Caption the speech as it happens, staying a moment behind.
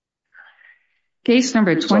Case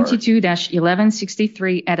number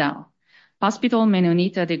 22-1163 et al. Hospital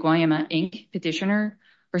Menonita de Guayama, Inc. Petitioner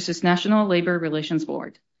versus National Labor Relations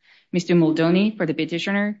Board. Mr. Muldowney for the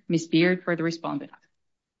petitioner, Ms. Beard for the respondent.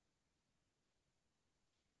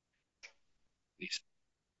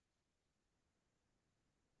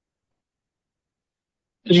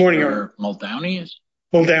 Good morning, Your Honor. Muldowney?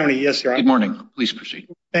 Muldowney, yes, Your Honor. Good morning. Please proceed.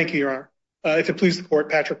 Thank you, Your Honor. If it pleases the court,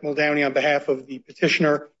 Patrick Muldowney on behalf of the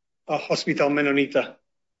petitioner, Hospital Menonita.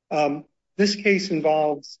 This case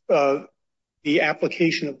involves the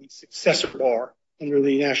application of the successor bar under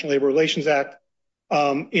the National Labor Relations Act.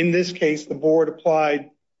 In this case, the board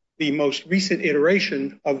applied the most recent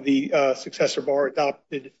iteration of the successor bar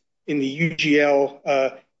adopted in the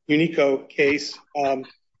UGL Unico case,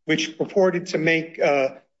 which purported to make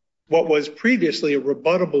what was previously a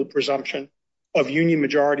rebuttable presumption of union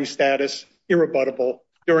majority status irrebuttable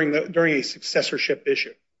during a successorship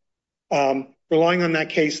issue. Relying on that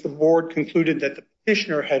case, the board concluded that the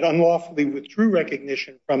petitioner had unlawfully withdrew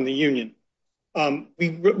recognition from the union.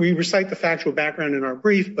 We recite the factual background in our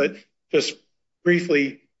brief, but just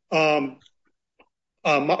briefly, the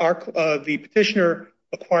petitioner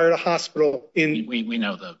acquired a hospital in... We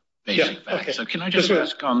know the basic facts. Okay. So can I just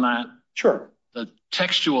ask on that? Sure. The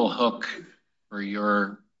textual hook for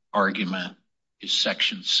your argument is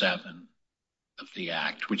Section 7 of the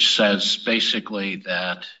Act, which says basically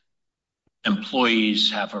that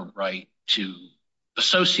employees have a right to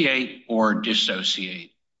associate or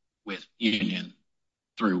dissociate with union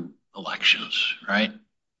through elections, right?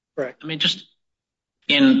 Right. I mean, just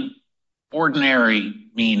in ordinary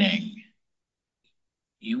meaning,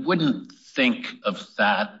 you wouldn't think of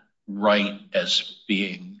that right as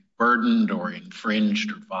being burdened or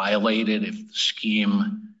infringed or violated if the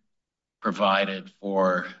scheme provided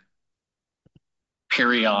for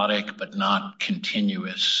periodic but not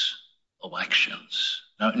continuous elections.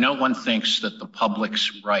 No one thinks that the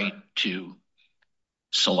public's right to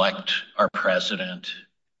select our president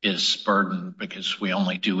is burdened because we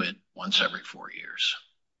only do it once every 4 years.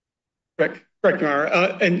 Correct, Your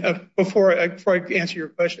Honor. And before I answer your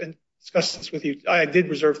question and discuss this with you, I did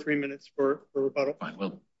reserve 3 minutes for rebuttal. Fine,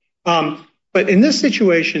 well. But in this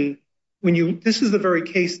situation, this is the very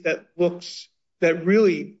case that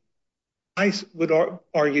really, I would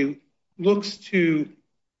argue, looks to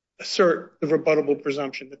assert the rebuttable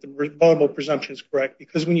presumption, that the rebuttable presumption is correct.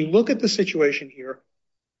 Because when you look at the situation here,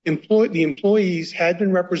 the employees had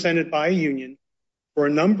been represented by a union for a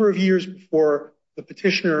number of years before the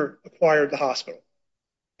petitioner acquired the hospital.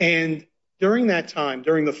 And during that time,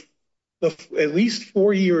 during the at least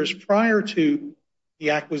 4 years prior to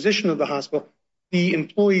the acquisition of the hospital, the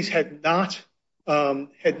employees had not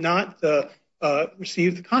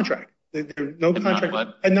received the contract.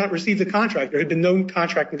 Had not received the contract. There had been no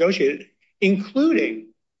contract negotiated, including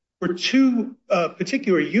for two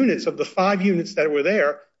particular units of the 5 units that were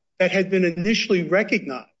there that had been initially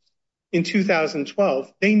recognized in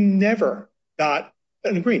 2012. They never got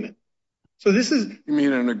an agreement. So this is... You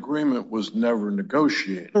mean an agreement was never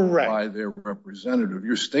negotiated? Correct. By their representative.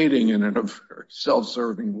 You're stating it in a very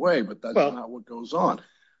self-serving way, but that's not what goes on.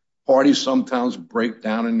 Parties sometimes break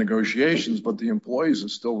down in negotiations, but the employees are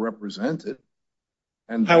still represented.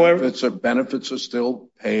 And benefits are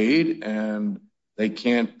still paid, and they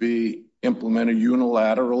can't be implemented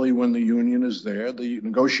unilaterally when the union is there. The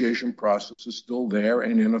negotiation process is still there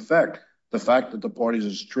and in effect. The fact that the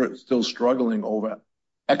parties are still struggling over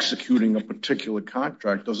executing a particular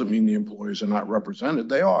contract doesn't mean the employees are not represented.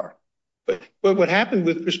 They are. But what happened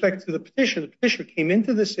with respect to the petitioner came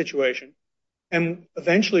into this situation and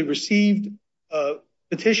eventually received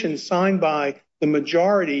petitions signed by the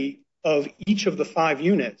majority of each of the 5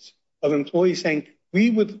 units of employees saying,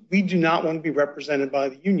 we do not want to be represented by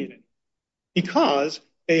the union, because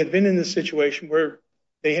they had been in this situation where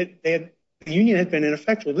the union had been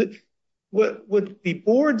ineffectual. What the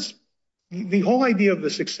board's, the whole idea of the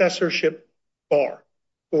successorship bar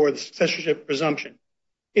or the successorship presumption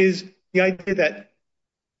is the idea that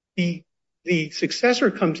the successor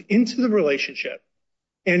comes into the relationship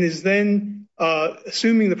and is then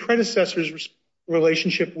assuming the predecessor's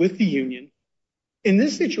relationship with the union. In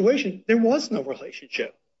this situation, there was no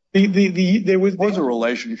relationship. There was a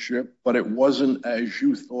relationship, but it wasn't as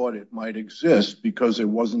you thought it might exist because it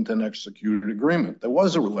wasn't an executed agreement. There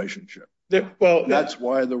was a relationship. That's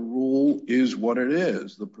why the rule is what it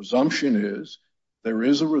is. The presumption is there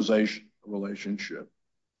is a relationship.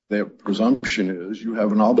 The presumption is you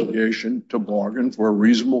have an obligation to bargain for a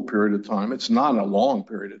reasonable period of time. It's not a long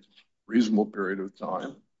period, reasonable period of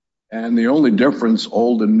time. And the only difference,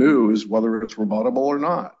 old and new, is whether it's rebuttable or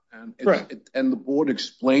not. And the board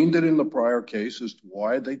explained it in the prior case as to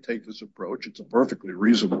why they take this approach. It's a perfectly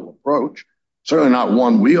reasonable approach. Certainly not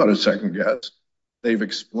one we ought to second guess. They've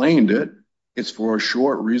explained it. It's for a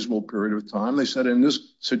short, reasonable period of time. They said in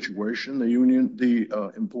this situation,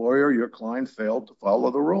 the employer, your client, failed to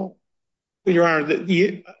follow the rule. Your Honor,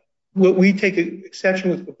 what we take exception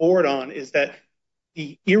with the board on is that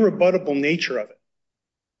the irrebuttable nature of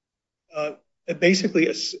it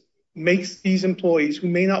basically makes these employees who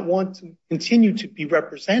may not want to continue to be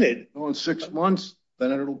represented. Well, in 6 months,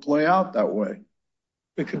 then it'll play out that way.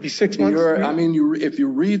 It could be 6 months. If you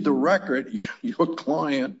read the record, your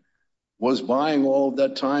client was buying all of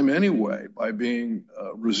that time anyway by being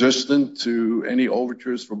resistant to any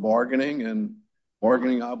overtures for bargaining and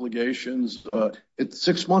bargaining obligations.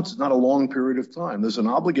 6 months is not a long period of time. There's an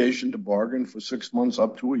obligation to bargain for 6 months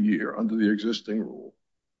up to a year under the existing rule.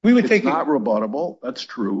 It's not rebuttable. That's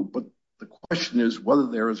true. But the question is whether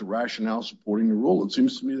there is a rationale supporting the rule. It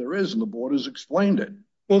seems to me there is, and the board has explained it.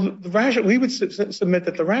 Well, we would submit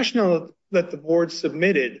that the rationale that the board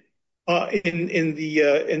submitted in the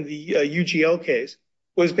UGL case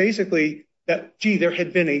was basically that, there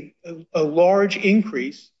had been a large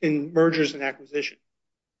increase in mergers and acquisition.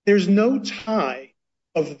 There's no tie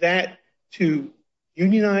of that to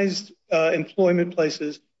unionized employment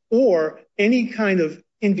places or any kind of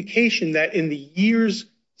indication that in the years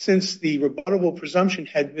since the rebuttable presumption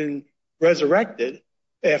had been resurrected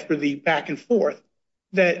after the back and forth,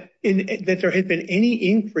 that there had been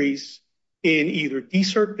any increase in either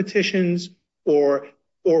decert petitions or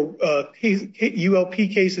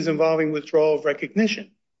ULP cases involving withdrawal of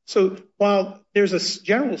recognition. So while there's a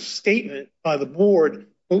general statement by the board,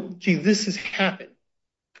 this has happened,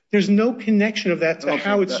 there's no connection of that to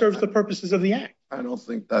how it serves the purposes of the act. I don't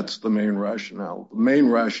think that's the main rationale. The main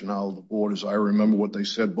rationale of the board, as I remember what they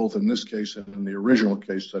said both in this case and in the original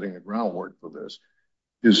case setting the groundwork for this,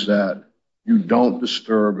 is that you don't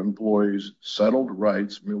disturb employees' settled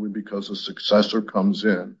rights merely because a successor comes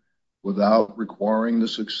in without requiring the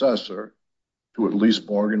successor to at least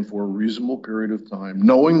bargain for a reasonable period of time,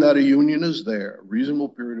 knowing that a union is there, a reasonable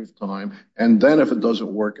period of time, and then if it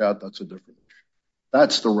doesn't work out, that's a different issue.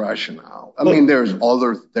 That's the rationale. I mean, there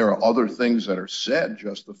are other things that are said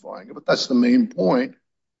justifying it, but that's the main point.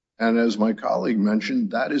 And as my colleague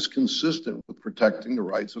mentioned, that is consistent with protecting the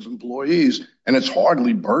rights of employees. And it's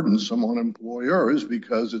hardly burdensome on employers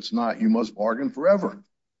because it's not you must bargain forever.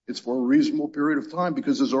 It's for a reasonable period of time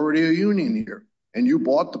because there's already a union here. And you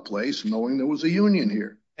bought the place knowing there was a union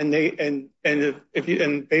here. And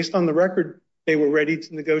based on the record, they were ready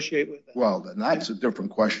to negotiate with them. Well, then that's a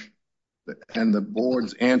different question. And the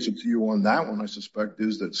board's answer to you on that one, I suspect,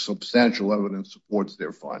 is that substantial evidence supports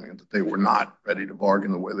their finding that they were not ready to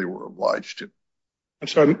bargain the way they were obliged to. I'm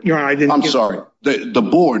sorry, Your Honor, I'm sorry. The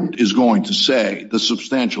board is going to say the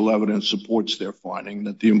substantial evidence supports their finding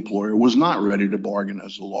that the employer was not ready to bargain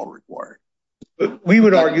as the law required. But we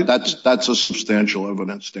would argue that's a substantial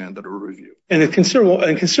evidence standard of review. And a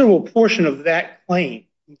considerable portion of that claim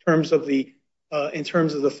in terms of the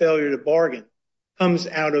failure to bargain comes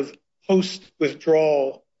out of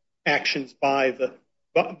post-withdrawal actions by the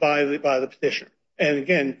petitioner. And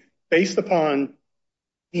again, based upon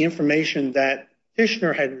the information that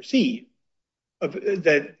petitioner had received,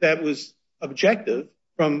 that was objective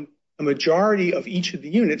from a majority of each of the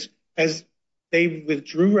units as they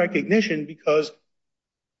withdrew recognition because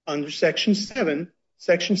under Section 7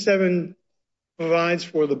 provides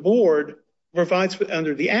for the board,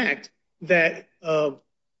 under the Act that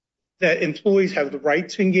employees have the right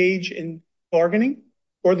to engage in bargaining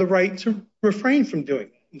or the right to refrain from doing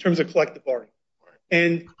it in terms of collective bargaining.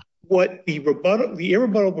 And what the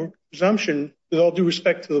irrebuttable presumption, with all due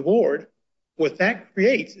respect to the board, what that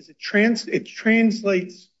creates is it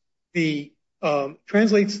translates the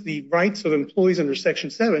rights of employees under Section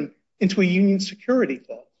 7 into a union security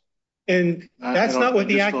clause. And that's not what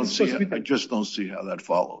the Act is supposed to be. I just don't see how that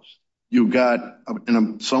follows. You've got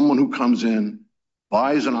someone who comes in,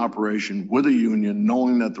 buys an operation with a union,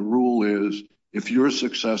 knowing that the rule is if you're a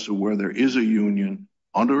successor where there is a union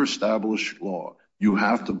under established law, you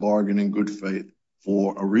have to bargain in good faith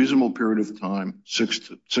for a reasonable period of time,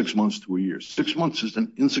 6 months to a year. 6 months is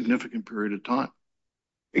an insignificant period of time.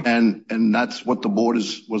 And that's what the board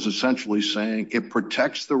was essentially saying. It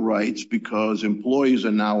protects the rights because employees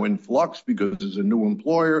are now in flux because there's a new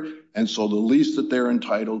employer. And so the least that they're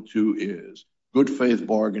entitled to is good faith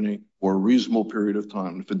bargaining for a reasonable period of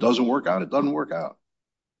time. If it doesn't work out, it doesn't work out.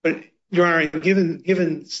 But, Your Honor, given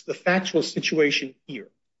the factual situation here,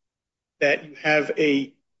 that you have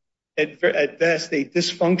at best a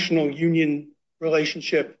dysfunctional union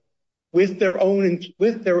relationship with their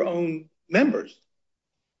own members.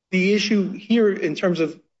 The issue here in terms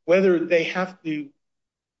of whether they have to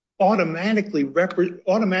automatically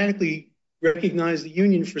recognize the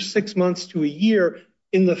union for 6 months to a year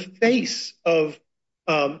in the face of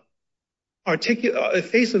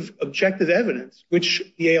objective evidence, which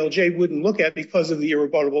the ALJ wouldn't look at because of the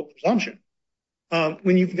irrebuttable presumption.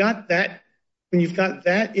 When you've got that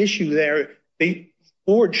issue there, the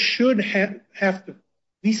board should have to at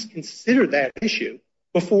least consider that issue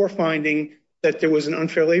before finding that there was an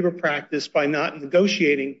unfair labor practice by not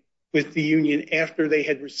negotiating with the union after they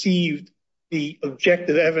had received the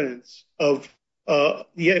objective evidence of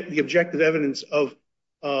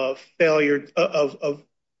failure of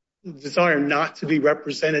desire not to be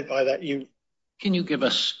represented by that union. Can you give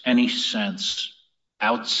us any sense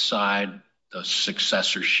outside the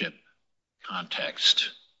successorship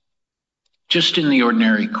context, just in the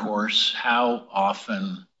ordinary course, how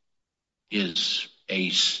often is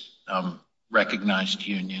a recognized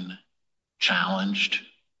union challenged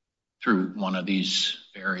through one of these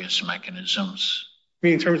various mechanisms? I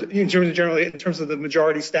mean, in terms of the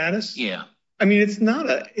majority status? Yeah. I mean, it is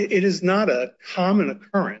not a common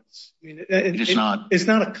occurrence. I mean, it's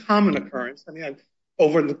not a common occurrence. I mean,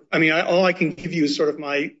 all I can give you is sort of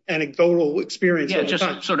my anecdotal experience. Yeah,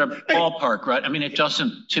 just sort of ballpark, right? I mean, it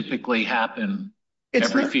doesn't typically happen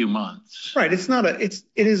every few months. Right. It is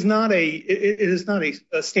not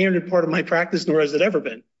a standard part of my practice, nor has it ever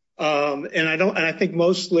been. And I think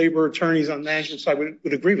most labor attorneys on the management side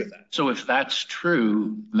would agree with that. So if that's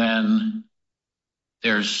true, then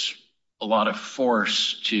there's a lot of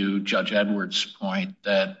force to Judge Edwards' point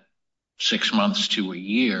that 6 months to a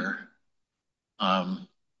year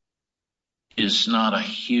is not a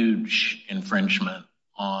huge infringement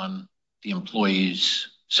on the employee's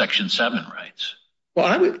Section 7 rights. Well,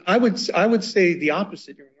 I would say the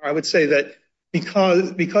opposite. I would say that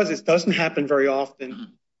because it doesn't happen very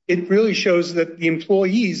often, it really shows that the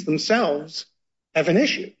employees themselves have an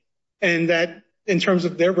issue, and that in terms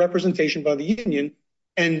of their representation by the union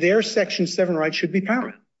and their Section 7 rights should be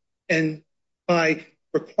paramount. And by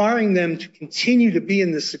requiring them to continue to be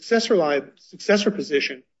in the successor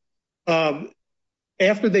position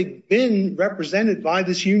after they've been represented by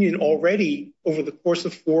this union already over the course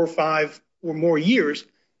of 4 or 5 or more years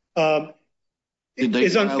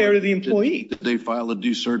is unfair to the employee. Did they file a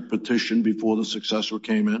decert petition before the successor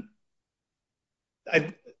came in?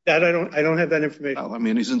 I don't have that information. Well, I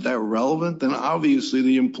mean, isn't that relevant? Then obviously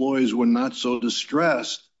the employees were not so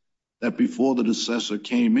distressed that before the successor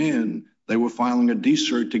came in, they were filing a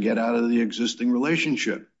decert to get out of the existing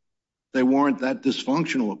relationship. They weren't that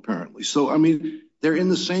dysfunctional, apparently. So, I mean, they're in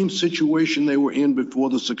the same situation they were in before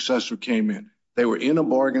the successor came in. They were in a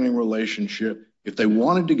bargaining relationship. If they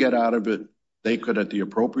wanted to get out of it, they could, at the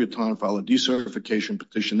appropriate time, file a decertification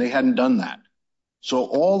petition. They hadn't done that. So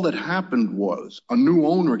all that happened was a new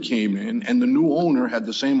owner came in, and the new owner had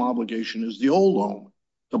the same obligation as the old owner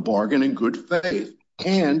to bargain in good faith.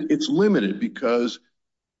 And it's limited because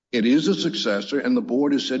it is a successor, and the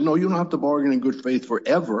board has said, no, you don't have to bargain in good faith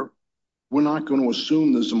forever. We're not going to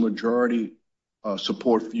assume there's a majority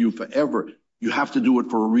support for you forever. You have to do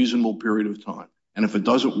it for a reasonable period of time. And if it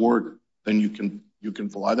doesn't work, then you can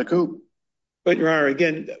fly the coop. But, Your Honor,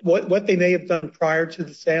 again, what they may have done prior to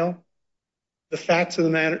the sale, the fact of the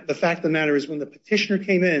matter is when the petitioner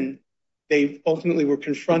came in, they ultimately were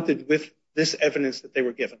confronted with this evidence that they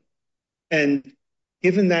were given. And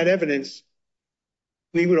given that evidence,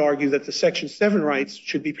 we would argue that the Section 7 rights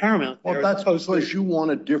should be paramount. Well, that's because you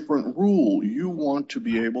want a different rule. You want to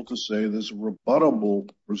be able to say there's a rebuttable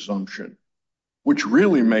presumption, which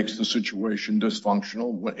really makes the situation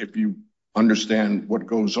dysfunctional if you understand what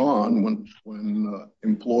goes on when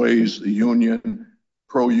employees, the union,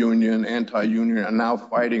 pro-union, anti-union are now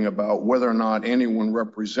fighting about whether or not anyone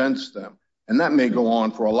represents them. And that may go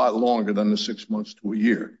on for a lot longer than the 6 months to a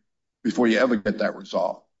year before you ever get that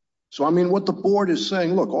resolved. So, I mean, what the board is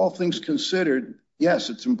saying, look, all things considered, yes,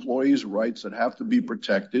 it's employees' rights that have to be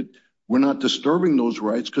protected. We're not disturbing those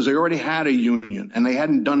rights because they already had a union and they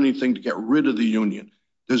hadn't done anything to get rid of the union.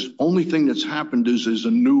 The only thing that's happened is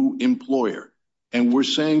a new employer. And we're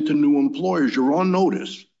saying to new employers, you're on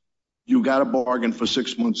notice. You got to bargain for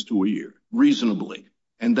 6 months to a year, reasonably.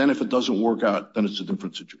 And then if it doesn't work out, then it's a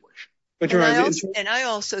different situation. And I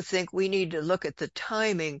also think we need to look at the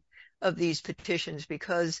timing of these petitions,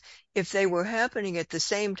 because if they were happening at the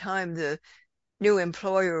same time the new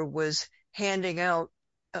employer was handing out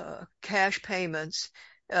cash payments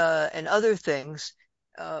and other things,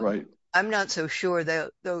 right. I'm not so sure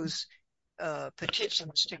that those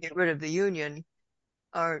petitions to get rid of the union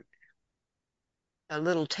aren't a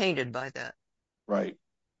little tainted by that. Right.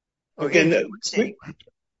 Again,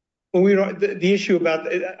 when we don't, the issue about,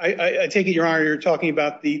 I take it, Your Honor, you're talking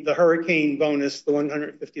about the hurricane bonus, the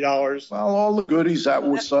 $150. Well, all the goodies that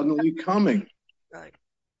were suddenly coming. Right.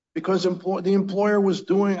 Because the employer was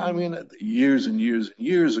doing, I mean, years and years and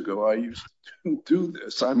years ago, I used to do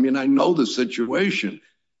this. I mean, I know the situation.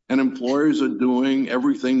 And employers are doing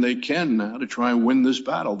everything they can now to try and win this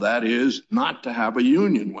battle. That is, not to have a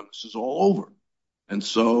union when this is all over. And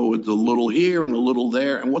so it's a little here and a little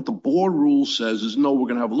there. And what the board rule says is, no, we're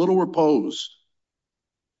going to have a little repose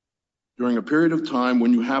during a period of time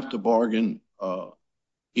when you have to bargain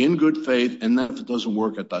in good faith. And then if it doesn't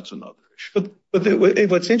work, that's another issue. But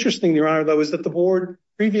what's interesting, Your Honor, though, is that the board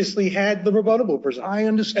previously had the rebuttable presumption. I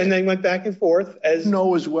understand. And they went back and forth. You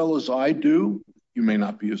know as well as I do. You may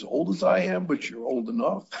not be as old as I am, but you're old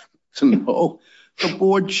enough to know the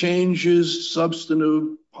board changes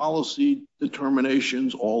substantive policy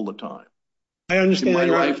determinations all the time. I understand. In my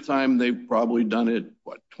lifetime, they've probably done it,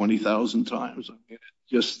 20,000 times.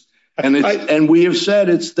 I mean, and we have said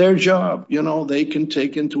it's their job. You know, they can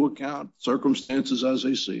take into account circumstances as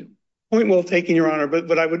they see them. Point well taken, Your Honor.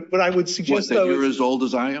 But I would suggest that you're as old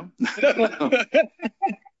as I am.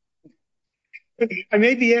 I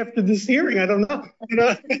may be after this hearing. I don't know.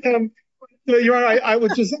 Your Honor, I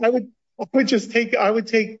would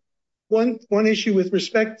take one issue with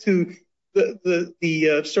respect to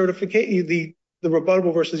the certification, the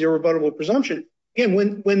rebuttable versus irrebuttable presumption. Again,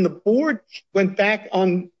 when the board went back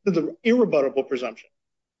on to the irrebuttable presumption,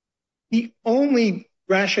 the only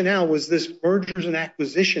rationale was this mergers and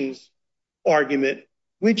acquisitions argument,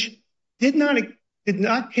 which did not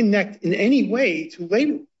connect in any way to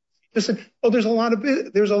labor. Listen, there's a lot of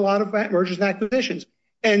mergers and acquisitions,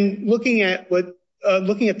 and looking at the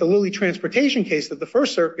Lilly Transportation case that the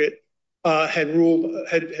First Circuit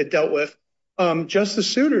had dealt with, Justice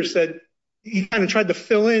Souter said he kind of tried to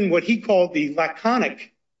fill in what he called the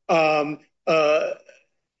laconic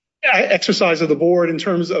exercise of the board in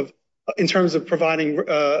terms of providing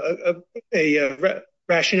a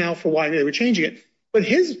rationale for why they were changing it. But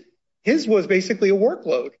his was basically a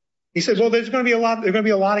workload. He said, "Well, there's going to be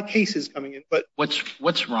a lot of cases coming in." But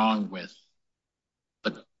what's wrong with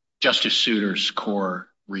Justice Souter's core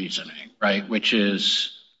reasoning, right? Which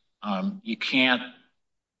is you can't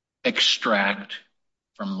extract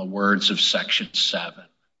from the words of Section 7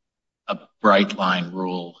 a bright line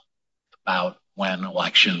rule about when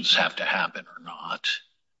elections have to happen or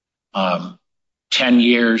not. 10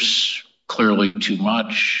 years, clearly too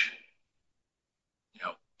much.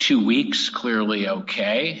 2 weeks, clearly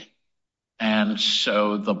okay. And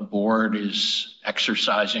so the board is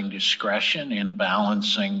exercising discretion in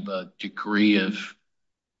balancing the degree of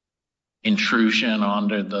intrusion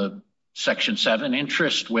onto the Section 7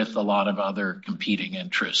 interest with a lot of other competing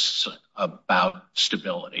interests about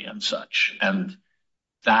stability and such. And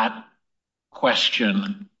that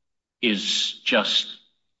question is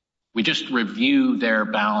we just review their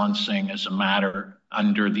balancing as a matter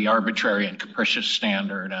under the arbitrary and capricious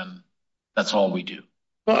standard, and that's all we do.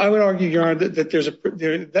 Well, I would argue, Your Honor, that there's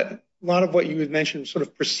a lot of what you had mentioned sort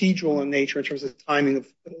of procedural in nature in terms of the timing of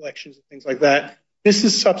elections and things like that. This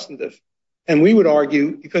is substantive, and we would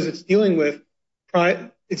argue because it's dealing with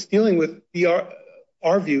our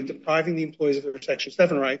view depriving the employees of their Section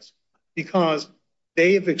 7 rights because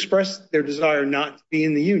they have expressed their desire not to be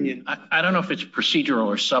in the union. I don't know if it's procedural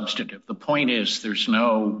or substantive. The point is there's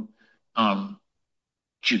no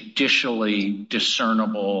judicially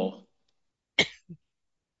discernible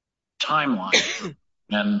timeline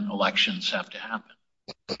when elections have to happen.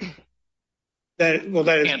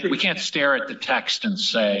 We can't stare at the text and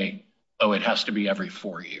say, oh, it has to be every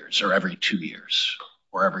 4 years or every 2 years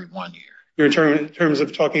or every 1 year. You're in terms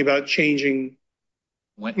of talking about changing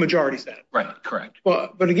majority status. Right, correct.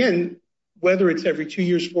 Well, but again, whether it's every 2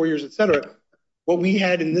 years, 4 years, et cetera, what we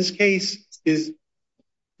had in this case is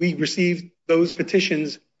we received those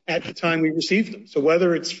petitions at the time we received them. So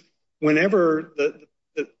whether it's whenever the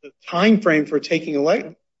time frame for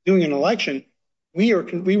doing an election, we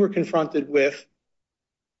were confronted with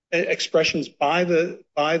expressions by the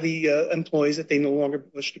employees that they no longer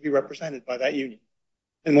wish to be represented by that union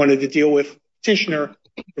and wanted to deal with petitioner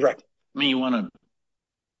directly. I mean,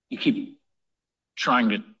 you keep trying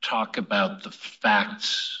to talk about the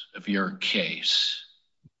facts of your case.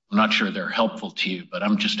 I'm not sure they're helpful to you, but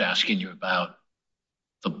I'm just asking you about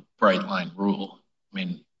the bright line rule. I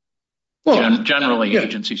mean, generally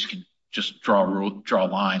agencies can just draw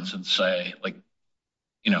lines and say, like,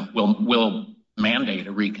 we'll mandate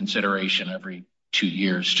a reconsideration every 2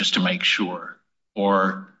 years just to make sure,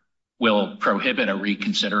 or will prohibit a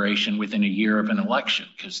reconsideration within a year of an election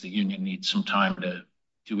because the union needs some time to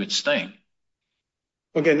do its thing.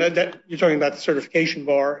 Again, that you're talking about the certification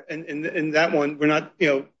bar, and in that one, we're not,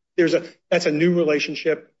 that's a new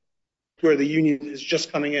relationship where the union is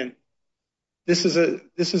just coming in. This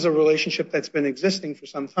is a relationship that's been existing for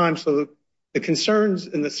some time. So the concerns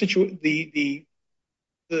and the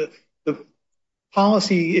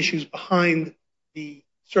policy issues behind the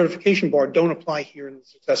certification bar don't apply here in the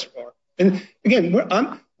successor bar. And again,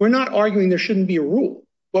 we're not arguing there shouldn't be a rule.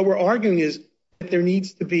 What we're arguing is that there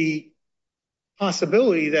needs to be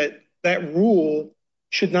possibility that rule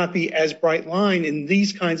should not be as bright line in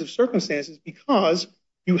these kinds of circumstances because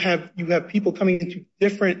you have people coming into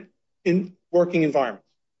different working environments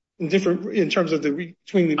in terms of the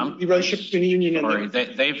relationship between the union and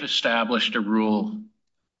they've established a rule.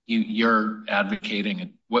 You're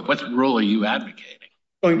advocating. What rule are you advocating?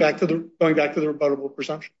 Going back to the rebuttable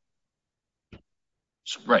presumption.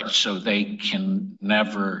 Right. So they can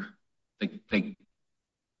never. They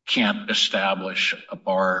can't establish a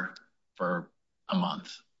bar for a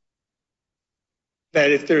month.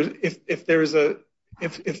 That if there's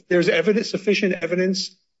sufficient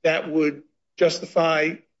evidence that would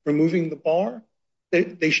justify removing the bar,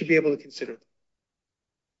 they should be able to consider it.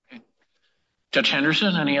 Okay. Judge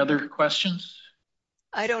Henderson, any other questions?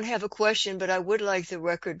 I don't have a question, but I would like the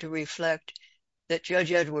record to reflect that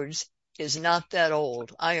Judge Edwards is not that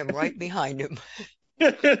old. I am right behind him.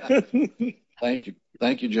 Thank you.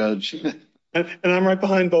 Thank you, Judge. And I'm right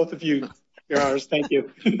behind both of you, Your Honors. Thank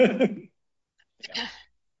you. Anything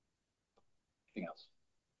else?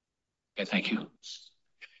 Okay, thank you.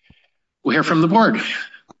 We'll hear from the board.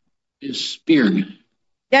 Ms. Beard.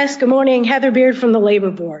 Yes, good morning. Heather Beard from the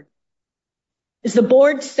Labor Board. As the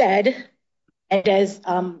board said, and as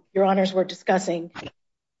Your Honors were discussing,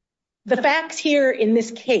 the facts here in this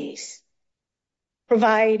case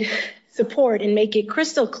provide support and make it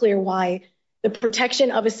crystal clear why the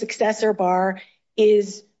protection of a successor bar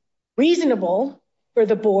is reasonable for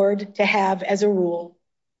the board to have as a rule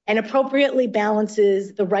and appropriately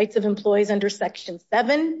balances the rights of employees under Section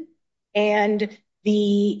 7 and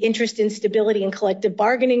the interest in stability and collective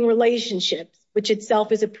bargaining relationships, which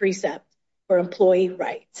itself is a precept for employee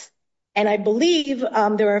rights. And I believe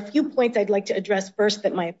there are a few points I'd like to address first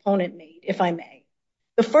that my opponent made, if I may.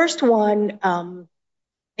 The first one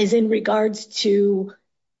is in regards to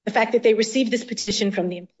the fact that they received this petition from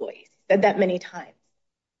the employees. Said that many times.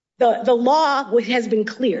 The law has been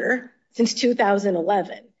clear since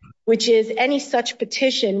 2011, which is any such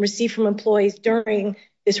petition received from employees during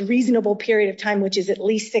this reasonable period of time, which is at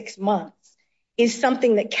least 6 months, is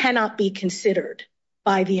something that cannot be considered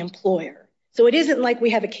by the employer. So it isn't like we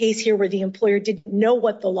have a case here where the employer didn't know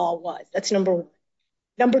what the law was. That's number one.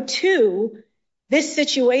 Number two, this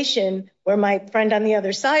situation where my friend on the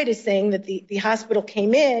other side is saying that the hospital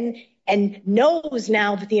came in and knows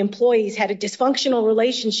now that the employees had a dysfunctional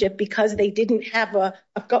relationship because they didn't have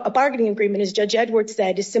a bargaining agreement, as Judge Edwards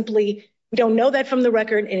said, is simply, we don't know that from the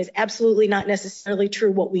record and is absolutely not necessarily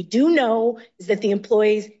true. What we do know is that the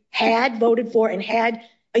employees had voted for and had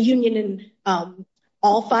a union in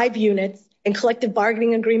all 5 units and collective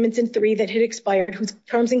bargaining agreements in 3 that had expired, whose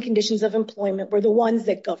terms and conditions of employment were the ones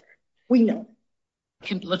that govern. We know.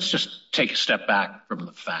 Let's just take a step back from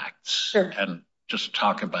the facts and just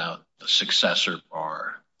talk about the successor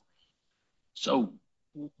bar. So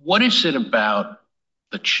what is it about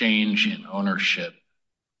the change in ownership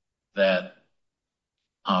that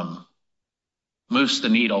moves the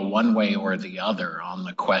needle one way or the other on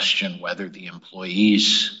the question whether the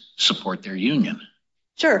employees support their union?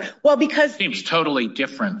 Sure. Well, because it seems totally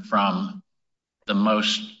different from the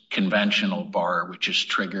most conventional bar, which is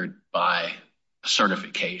triggered by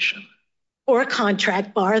certification. Or a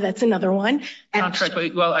contract bar, that's another one. Well,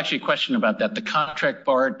 actually, a question about that. The contract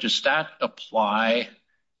bar, does that apply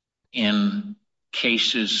in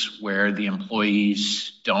cases where the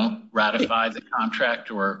employees don't ratify the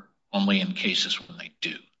contract or only in cases when they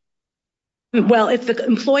do? Well, if the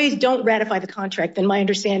employees don't ratify the contract, then my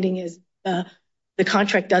understanding is the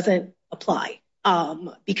contract doesn't apply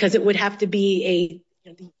because it would have to be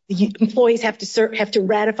the employees have to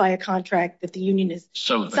ratify a contract that the union is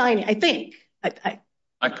signing, I think.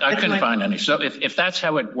 I couldn't find any. So if that's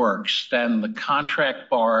how it works, then the contract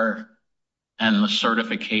bar and the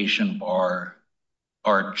certification bar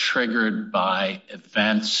are triggered by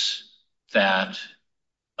events that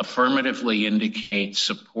affirmatively indicate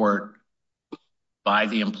support by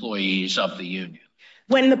the employees of the union.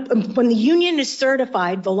 When the union is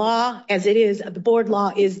certified, the law as it is, the board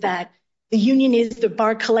law is that the union is the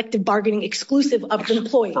collective bargaining exclusive of the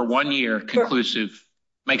employees. For 1 year, conclusive.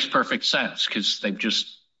 Makes perfect sense because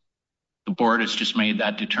the board has just made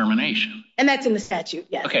that determination. And that's in the statute,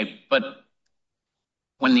 yes. Okay, but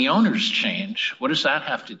when the owners change, what does that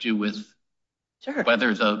have to do with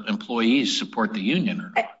whether the employees support the union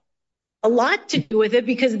or not? A lot to do with it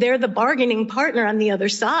because they're the bargaining partner on the other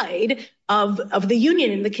side of the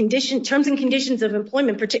union and the terms and conditions of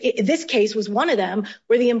employment. This case was one of them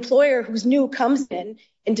where the employer who's new comes in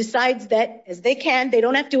and decides that as they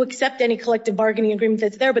don't have to accept any collective bargaining agreement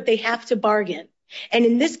that's there, but they have to bargain. And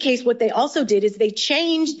in this case, what they also did is they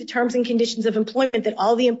changed the terms and conditions of employment that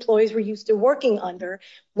all the employees were used to working under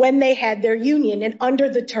when they had their union and under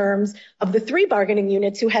the terms of the 3 bargaining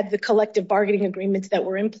units who had the collective bargaining agreements that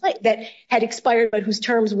were in place that had expired, but whose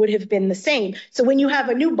terms would have been the same. So when you have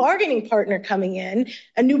a new bargaining partner coming in,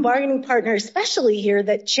 a new bargaining partner, especially here,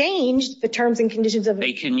 that changed the terms and conditions of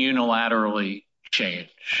they can unilaterally change.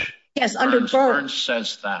 Yes, under Burns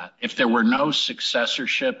says that if there were no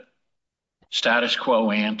successorship, status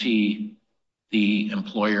quo ante, the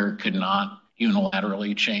employer could not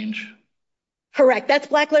unilaterally change? Correct. That's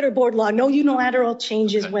black letter board law. No unilateral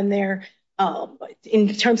changes when they're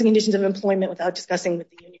in terms and conditions of employment without discussing with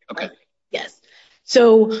the union. Okay. Yes.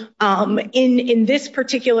 So in this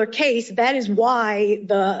particular case, that is why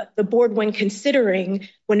the board, when considering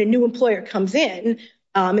when a new employer comes in,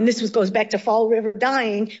 and this goes back to Fall River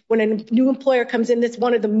dying, when a new employer comes in, that's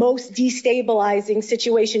one of the most destabilizing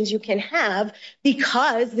situations you can have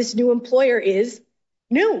because this new employer is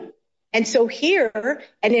new. And so here,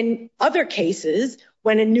 and in other cases,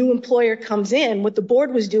 when a new employer comes in, what the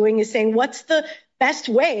board was doing is saying, what's the best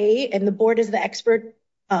way, and the board is the expert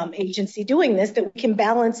agency doing this, that we can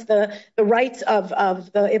balance the rights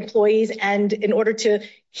of the employees and in order to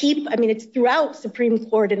keep, it's throughout Supreme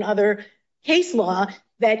Court and other case law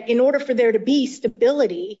that in order for there to be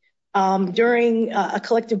stability during a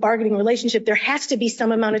collective bargaining relationship, there has to be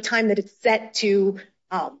some amount of time that it's set to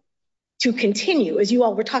continue. As you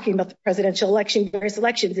all were talking about the presidential election, various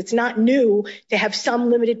elections, it's not new to have some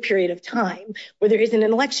limited period of time where there isn't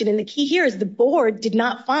an election. And the key here is the board did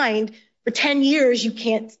not find for 10 years you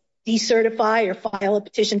can't decertify or file a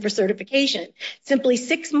petition for certification. Simply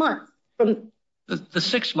 6 months from the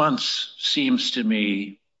 6 months seems to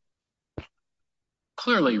me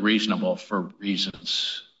clearly reasonable for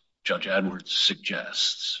reasons Judge Edwards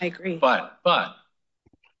suggests. I agree. But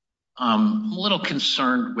I'm a little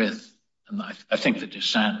concerned with, and I think the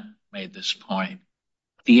dissent made this point,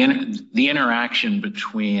 the interaction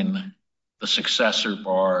between the successor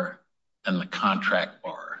bar and the contract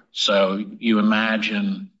bar. So you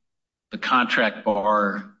imagine the contract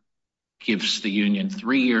bar gives the union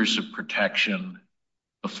 3 years of protection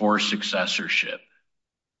before successorship.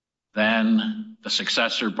 Then the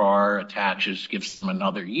successor bar gives them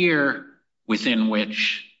another year within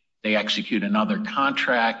which they execute another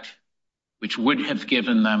contract, which would have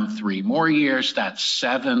given them 3 more years. That's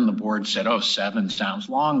 7. The board said, 7 sounds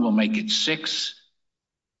long. We'll make it 6.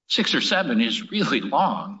 6 or 7 is really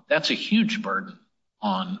long. That's a huge burden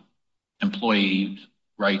on employee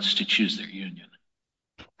rights to choose their union.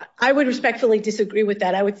 I would respectfully disagree with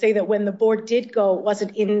that. I would say that when the board did go,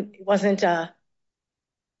 it wasn't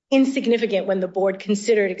insignificant when the board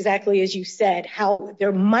considered, exactly as you said, how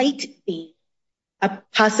there might be a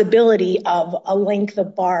possibility of a length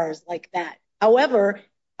of bars like that. However,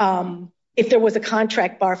 if there was a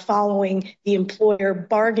contract bar following the employer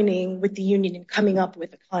bargaining with the union and coming up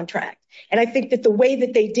with a contract. And I think that the way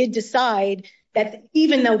that they did decide that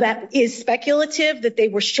even though that is speculative, that they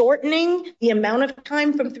were shortening the amount of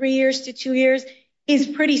time from 3 years to 2 years is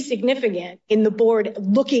pretty significant in the board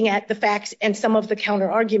looking at the facts and some of the counter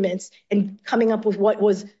arguments and coming up with what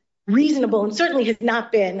was reasonable and certainly has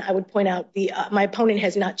not been, I would point out, my opponent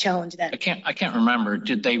has not challenged that. I can't remember.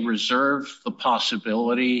 Did they reserve the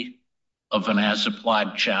possibility of an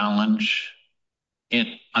as-applied challenge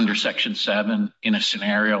under Section 7 in a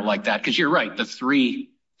scenario like that? Because you're right, the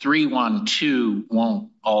 3-1-2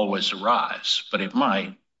 won't always arise, but it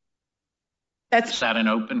might. Is that an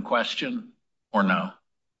open question or no?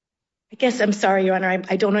 I guess I'm sorry, Your Honor.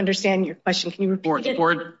 I don't understand your question. Can you repeat it?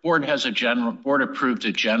 Board approved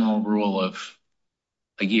a general rule of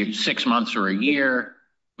a year, 6 months or a year,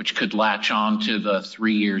 which could latch on to the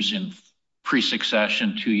 3 years in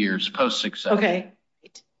pre-succession, 2 years post-succession. Okay.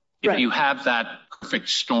 If you have that perfect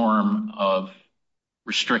storm of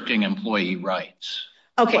restricting employee rights,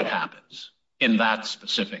 what happens in that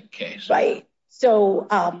specific case? Right. So,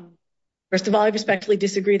 first of all, I respectfully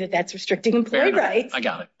disagree that that's restricting employee rights. I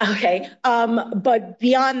got it. Okay. But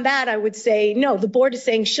beyond that, I would say, no, the board is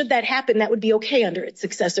saying, should that happen, that would be okay under its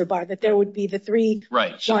successor bar, that there would be the 3.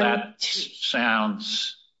 Right. So that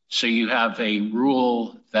sounds So you have a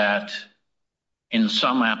rule that in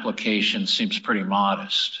some applications seems pretty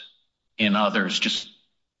modest. In others, just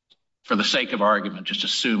for the sake of argument, just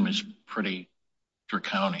assume is pretty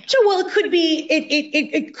draconian. Sure, well, it could be.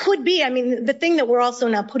 It could be. I mean, the thing that we're also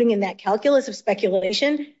now putting in that calculus of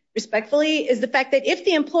speculation, respectfully, is the fact that if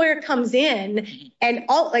the employer comes in and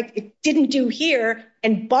like it didn't do here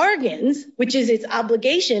and bargains, which is its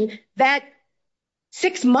obligation, that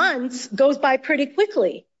 6 months goes by pretty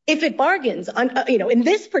quickly. If it bargains, in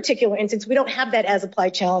this particular instance, we don't have that as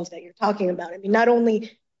applied challenge that you're talking about. I mean, not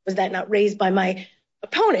only was that not raised by my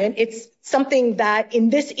opponent, it's something that in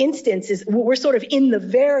this instance is we're sort of in the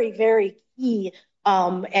very, very key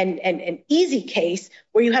and easy case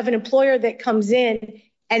where you have an employer that comes in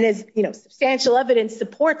and as substantial evidence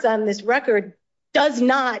supports on this record does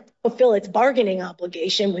not fulfill its bargaining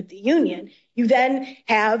obligation with the union. You then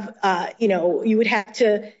have, you would have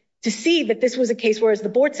to see that this was a case where, as the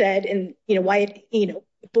board said, and why the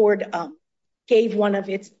board gave one of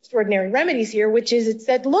its extraordinary remedies here, which is it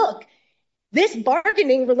said, look, this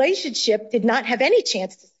bargaining relationship did not have any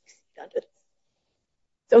chance to succeed under this.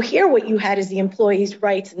 So here what you had is the employee's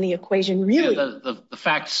rights in the equation really. Yeah, the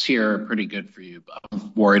facts here are pretty good for you, but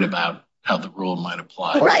I'm worried about how the rule might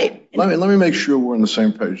apply. Right. Let me make sure we're on the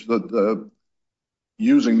same page.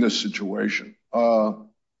 Using this situation,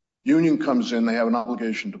 union comes in, they have an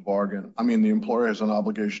obligation to bargain. I mean, the employer has an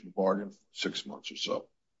obligation to bargain for 6 months or so.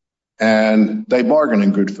 And they bargain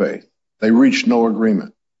in good faith. They reach no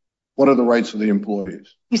agreement. What are the rights of the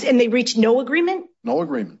employees? And they reach no agreement? No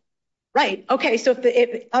agreement. Right. Okay. So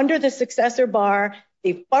if under the successor bar,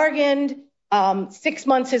 they've bargained, 6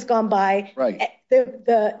 months has gone by. Right.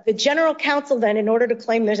 The general counsel then, in order to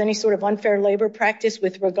claim there's any sort of unfair labor practice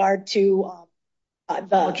with regard to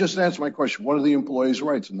just answer my question. What are the employees'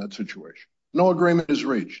 rights in that situation? No agreement is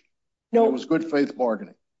reached. No. It was good faith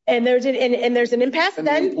bargaining. And there's an impasse.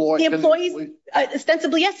 Then the employees,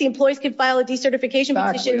 ostensibly, yes, the employees can file a decertification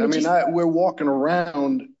petition. I mean, we're walking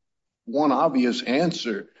around one obvious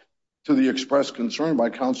answer to the expressed concern by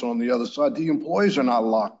counsel on the other side. The employees are not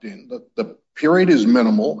locked in. The period is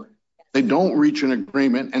minimal. They don't reach an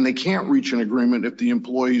agreement, and they can't reach an agreement if the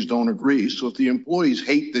employees don't agree. So if the employees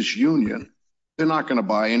hate this union, they're not going to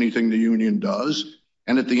buy anything the union does.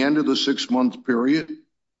 And at the end of the 6 month period,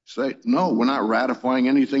 say, no, we're not ratifying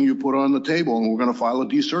anything you put on the table, and we're going to file a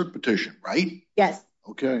decert petition, right? Yes.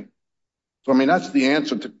 Okay. So, I mean, that's the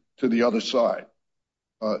answer to the other side.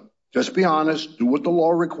 Just be honest, do what the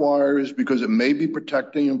law requires, because it may be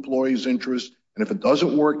protecting employees' interests. And if it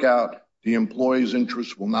doesn't work out, the employees'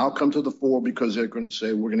 interests will now come to the fore because they're going to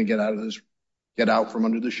say, we're going to get out from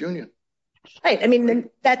under this union. Right. I mean,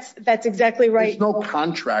 that's exactly right. There's no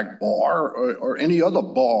contract bar or any other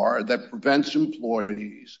bar that prevents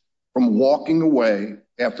employees from walking away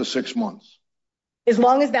after 6 months. As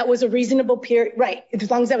long as that was a reasonable period, right? As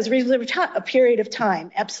long as that was a period of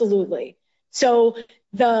time, absolutely. So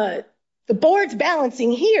the board's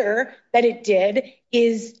balancing here that it did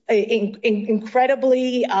is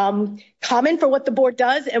incredibly common for what the board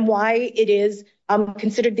does and why it is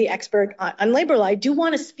considered the expert on labor law. I do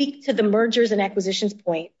want to speak to the mergers and acquisitions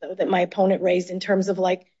point, though, that my opponent raised in terms of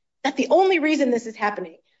like, that's the only reason this is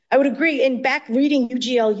happening. I would agree. In back reading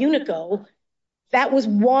UGL Unico, that was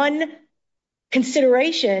one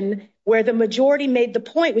consideration where the majority made the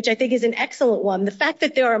point, which I think is an excellent one. The fact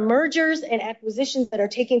that there are mergers and acquisitions that are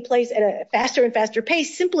taking place at a faster and faster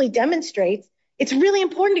pace simply demonstrates it's really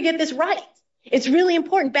important to get this right. It's really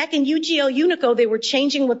important. Back in UGL Unico, they were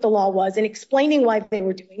changing what the law was and explaining why they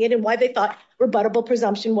were doing it and why they thought rebuttable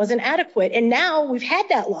presumption wasn't adequate. And now we've had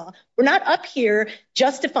that law. We're not up here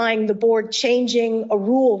justifying the board changing a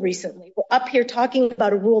rule recently. We're up here talking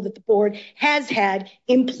about a rule that the board has had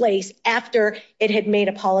in place after it had made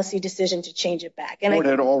a policy decision to change it back. And the board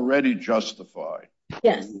had already justified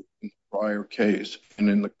yes. In the prior case. And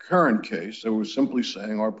in the current case, they were simply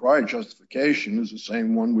saying our prior justification is the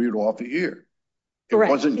same one we would offer here. It Correct.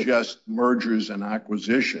 wasn't just mergers and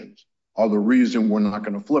acquisitions are the reason we're not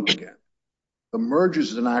going to flip again. The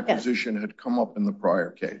mergers and acquisition had come up in the prior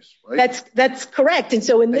case, right? That's correct. And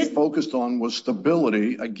so they focused on was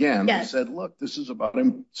stability. Again, they said, look, this is about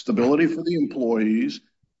stability for the employees.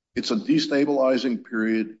 It's a destabilizing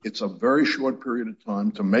period. It's a very short period of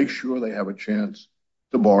time to make sure they have a chance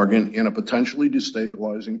to bargain in a potentially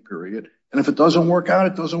destabilizing period. And if it doesn't work out,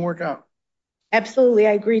 it doesn't work out. Absolutely.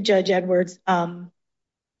 I agree, Judge Edwards.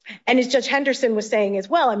 And as Judge Henderson was saying as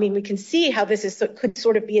well, I mean, we can see how this could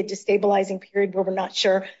sort of be a destabilizing period where we're not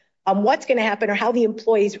sure what's going to happen or how the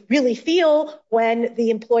employees really feel when the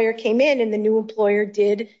employer came in and the new employer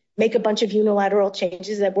did make a bunch of unilateral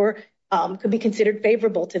changes that were could be considered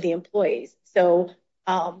favorable to the employees. So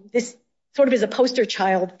this sort of is a poster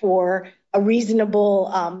child for a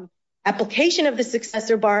reasonable application of the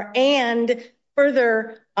successor bar, and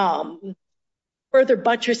further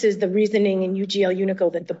buttresses the reasoning in UGL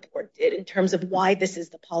Unico that the board did in terms of why this is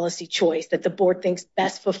the policy choice that the board thinks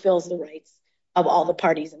best fulfills the rights of all the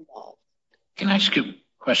parties involved. Can I ask you a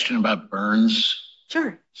question about Burns?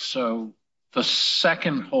 Sure. So the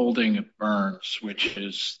second holding of Burns, which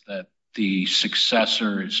is that the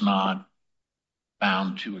successor is not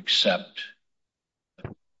bound to accept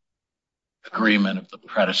the agreement of the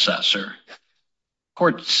predecessor,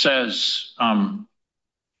 court says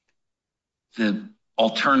the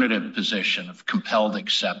alternative position of compelled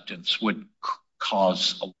acceptance would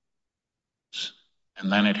cause a loss.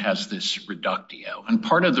 And then it has this reductio. And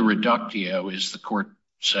part of the reductio is the court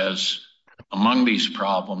says, among these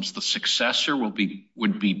problems, the successor would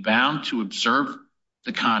be bound to observe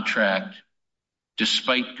the contract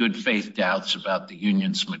despite good faith doubts about the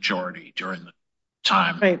union's majority during the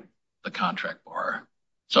time of the contract bar.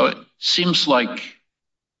 So it seems like,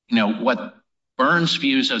 what Burns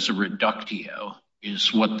views as a reductio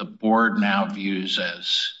is what the board now views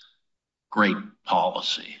as great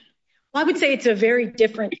policy. Well, I would say it's a very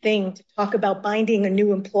different thing to talk about binding a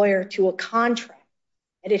new employer to a contract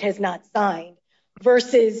that it has not signed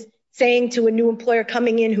versus saying to a new employer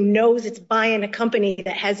coming in who knows it's buying a company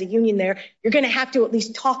that has a union there, you're going to have to at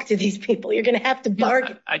least talk to these people. You're going to have to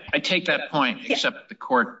bargain. I take that point, except the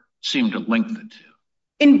court seemed to link the two.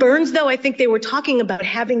 In Burns, though, I think they were talking about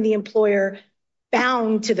having the employer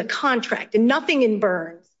bound to the contract. And nothing in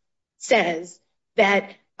Burns says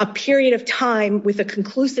that a period of time with a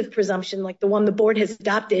conclusive presumption like the one the board has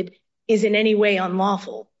adopted is in any way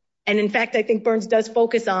unlawful. And in fact, I think Burns does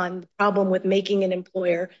focus on the problem with making an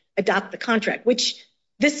employer adopt the contract, which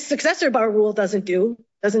this successor bar rule doesn't do,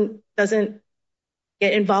 doesn't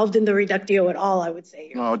get involved in the reductio at all, I would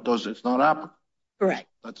say. No, it does. It's not applicable. Correct.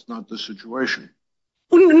 That's not the situation.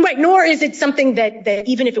 Right, nor is it something that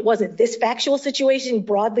even if it wasn't this factual situation,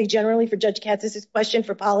 broadly, generally, for Judge Katz's question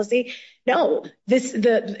for policy, no,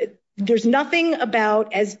 there's nothing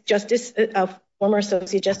about, as former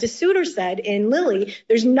Associate Justice Souter said in Lilly,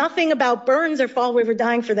 there's nothing about Burns or Fall River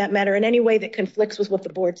Dying, for that matter, in any way that conflicts with what the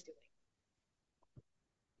board's doing.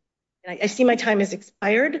 And I see my time has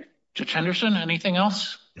expired. Judge Henderson, anything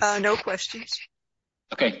else? No questions.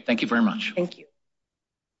 Okay, thank you very much. Thank you.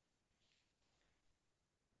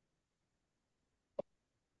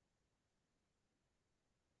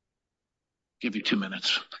 Give you 2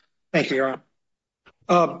 minutes. Thank you, Your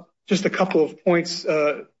Honor. Just a couple of points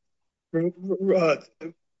to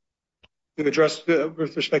address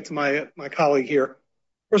with respect to my colleague here.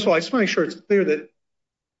 First of all, I just want to make sure it's clear that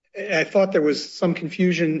I thought there was some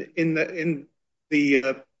confusion in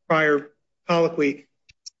the prior colloquy.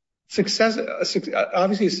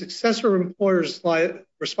 Obviously, a successor employer's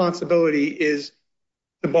responsibility is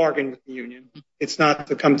to bargain with the union. It's not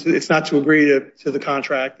to agree to the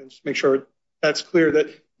contract, and just make sure that's clear. That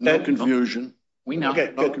no confusion. We know.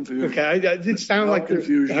 Okay, no confusion. Okay, it did sound no like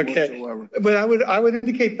confusion whatsoever. But I would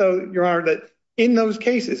indicate, though, Your Honor, that in those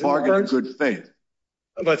cases, bargain in good faith.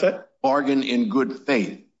 What's that? Bargain in good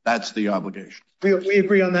faith. That's the obligation. We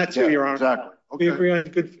agree on that too, Your Honor. Exactly. Okay. We agree on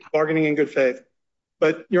good bargaining in good faith.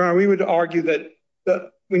 But Your Honor, we would argue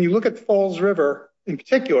that when you look at Falls River in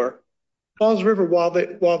particular, Falls River, while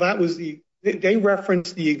that was they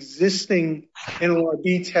referenced the existing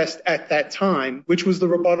NLRB test at that time, which was the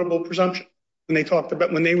rebuttable presumption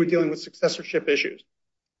when they were dealing with successorship issues.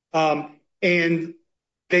 And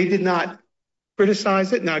they did not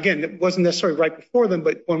criticize it. Now, again, it wasn't necessarily right before them,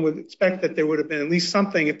 but one would expect that there would have been at least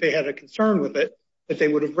something, if they had a concern with it, that they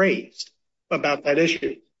would have raised about that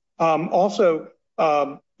issue. Also,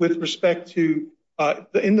 with respect to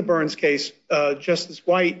in the Burns case, Justice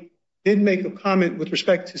White did make a comment with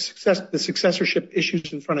respect to the successorship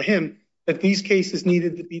issues in front of him, that these cases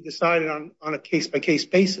needed to be decided on a case-by-case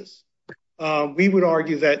basis. We would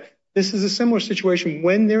argue that this is a similar situation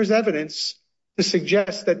when there's evidence to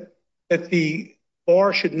suggest that the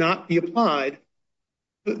bar should not be applied.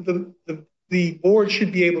 The board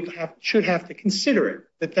should have to consider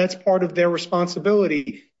it, that's part of their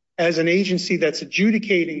responsibility as an agency that's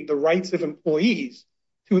adjudicating the rights of employees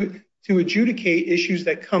to adjudicate issues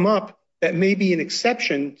that come up that may be an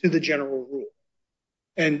exception to the general rule.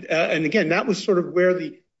 And again, that was sort of where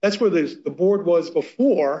the board was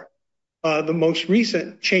before the most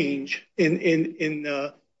recent change in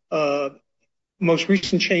the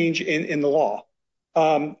law.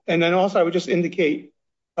 And then also, I would just indicate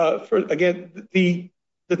the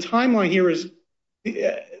timeline here is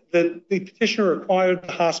the petitioner acquired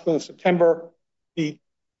the hospital in September. The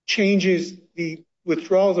changes, the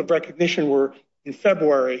withdrawals of recognition were in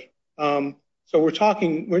February. So we're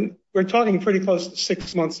talking pretty close to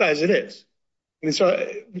 6 months as it is. And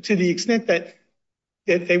so to the extent that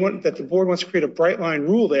the board wants to create a bright line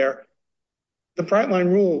rule there, the bright line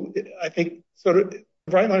rule, I think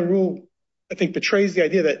betrays the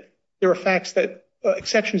idea that there are facts that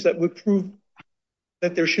exceptions that would prove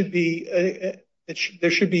that there should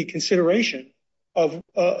be consideration of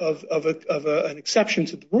an exception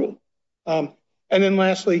to the rule. And then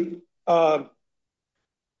lastly, I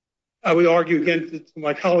would argue again to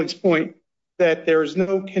my colleague's point that there is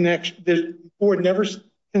no connection. The board never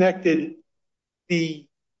connected the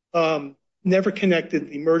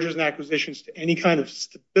mergers and acquisitions to any kind of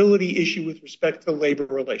stability issue with respect to labor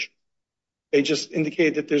relations. They just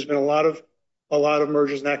indicated that there's been a lot of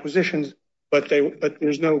mergers and acquisitions, but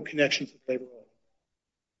there's no connection to labor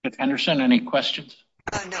relations. Henderson, any questions?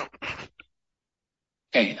 No.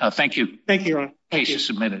 Okay, thank you. Thank you, Your Honor. Case is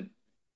submitted.